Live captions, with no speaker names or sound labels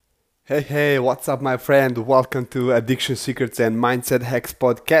Hey, what's up, my friend? Welcome to Addiction Secrets and Mindset Hacks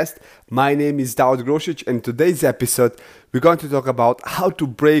podcast. My name is Daud Grosic, and today's episode, we're going to talk about how to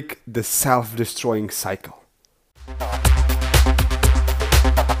break the self-destroying cycle.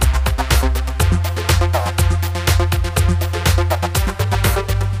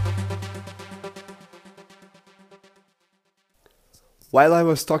 While I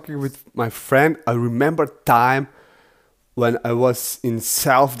was talking with my friend, I remember time when I was in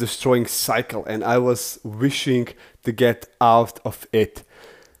self-destroying cycle and I was wishing to get out of it.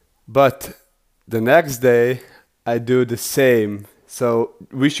 But the next day I do the same. So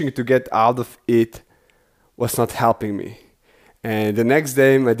wishing to get out of it was not helping me. And the next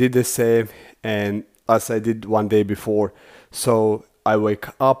day I did the same and as I did one day before. So I wake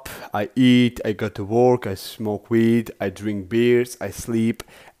up, I eat, I go to work, I smoke weed, I drink beers, I sleep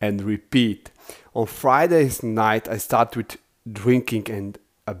and repeat. On Friday's night, I start with drinking and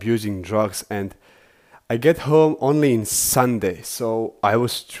abusing drugs, and I get home only in Sunday. So I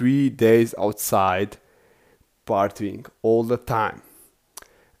was 3 days outside partying all the time.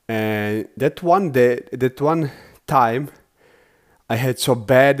 And that one time, I had so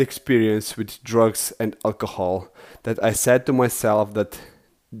bad experience with drugs and alcohol that I said to myself that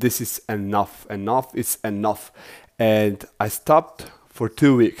this is enough. Enough is enough. And I stopped for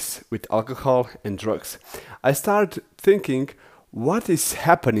 2 weeks with alcohol and drugs. I started thinking, what is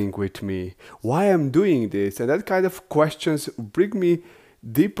happening with me? Why I'm doing this? And that kind of questions bring me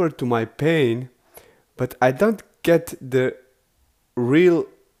deeper to my pain, but I don't get the real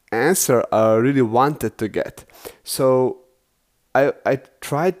answer I really wanted to get. So I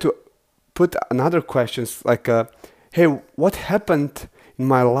tried to put another questions like, hey, what happened in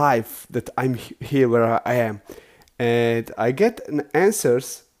my life that I'm here where I am? And I get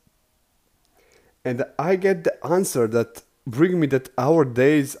answers, and I get the answer that bring me that our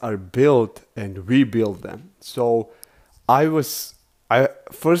days are built and we build them. So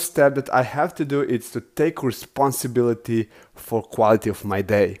first step that I have to do is to take responsibility for quality of my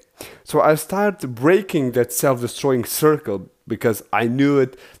day. So I started breaking that self-destroying circle because I knew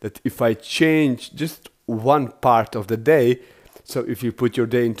it that if I change just one part of the day, so if you put your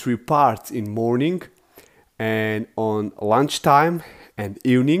day in 3 parts, in morning and on lunchtime and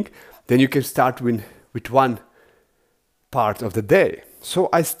evening, then you can start with one part of the day. So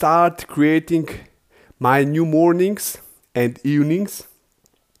I start creating my new mornings and evenings.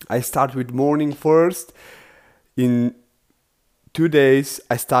 I start with morning first. In 2 days,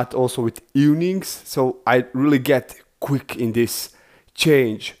 I start also with evenings. So I really get quick in this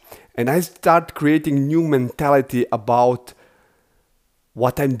change. And I start creating new mentality about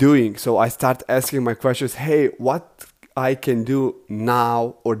what I'm doing. So I start asking my questions, hey, what I can do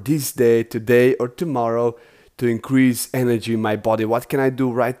now or this day, today or tomorrow to increase energy in my body? What can I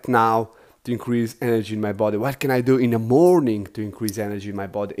do right now to increase energy in my body? What can I do in the morning to increase energy in my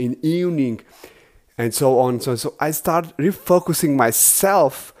body, in evening, and so on. So I start refocusing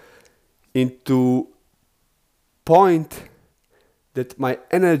myself into point that my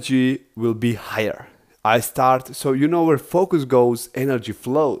energy will be higher. So where focus goes, energy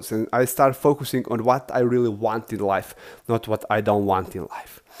flows. And I start focusing on what I really want in life, not what I don't want in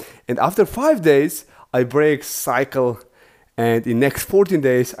life. And after 5 days, I break cycle. And in next 14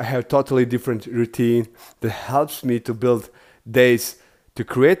 days, I have totally different routine that helps me to build days to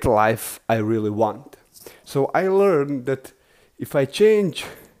create the life I really want. So I learned that if I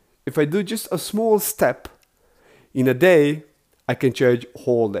do just a small step in a day, I can change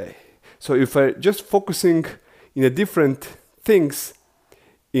whole day. So if I just focusing in a different things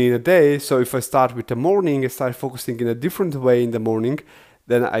in a day, so if I start with the morning, I start focusing in a different way in the morning,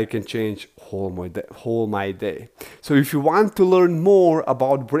 then I can change whole my day. So if you want to learn more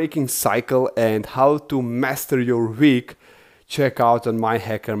about breaking cycle and how to master your week, check out on my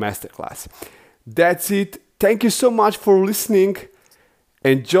Hacker Masterclass. That's it. Thank you so much for listening.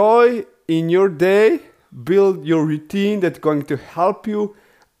 Enjoy in your day. Build your routine that's going to help you,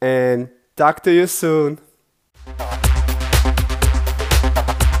 and talk to you soon.